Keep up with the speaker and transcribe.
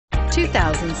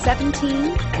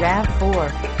2017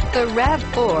 RAV4. The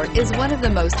RAV4 is one of the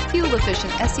most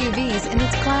fuel-efficient SUVs in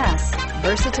its class.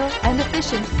 Versatile and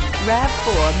efficient,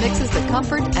 RAV4 mixes the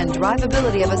comfort and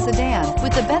drivability of a sedan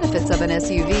with the benefits of an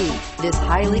SUV. This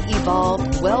highly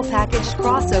evolved, well-packaged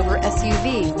crossover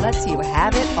SUV lets you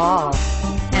have it all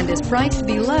and is priced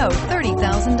below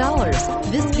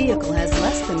 $30,000. This vehicle has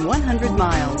less than 100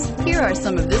 miles. Here are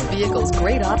some of this vehicle's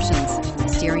great options: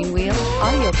 steering wheel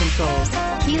audio controls,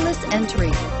 keyless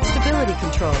entry, stability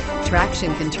control,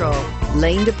 traction control,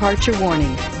 lane departure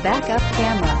warning, backup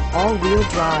camera, all-wheel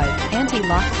drive,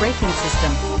 anti-lock braking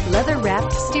system,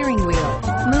 leather-wrapped steering wheel,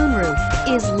 moonroof.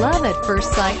 Is love at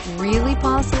first sight really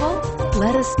possible?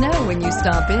 Let us know when you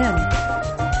stop in.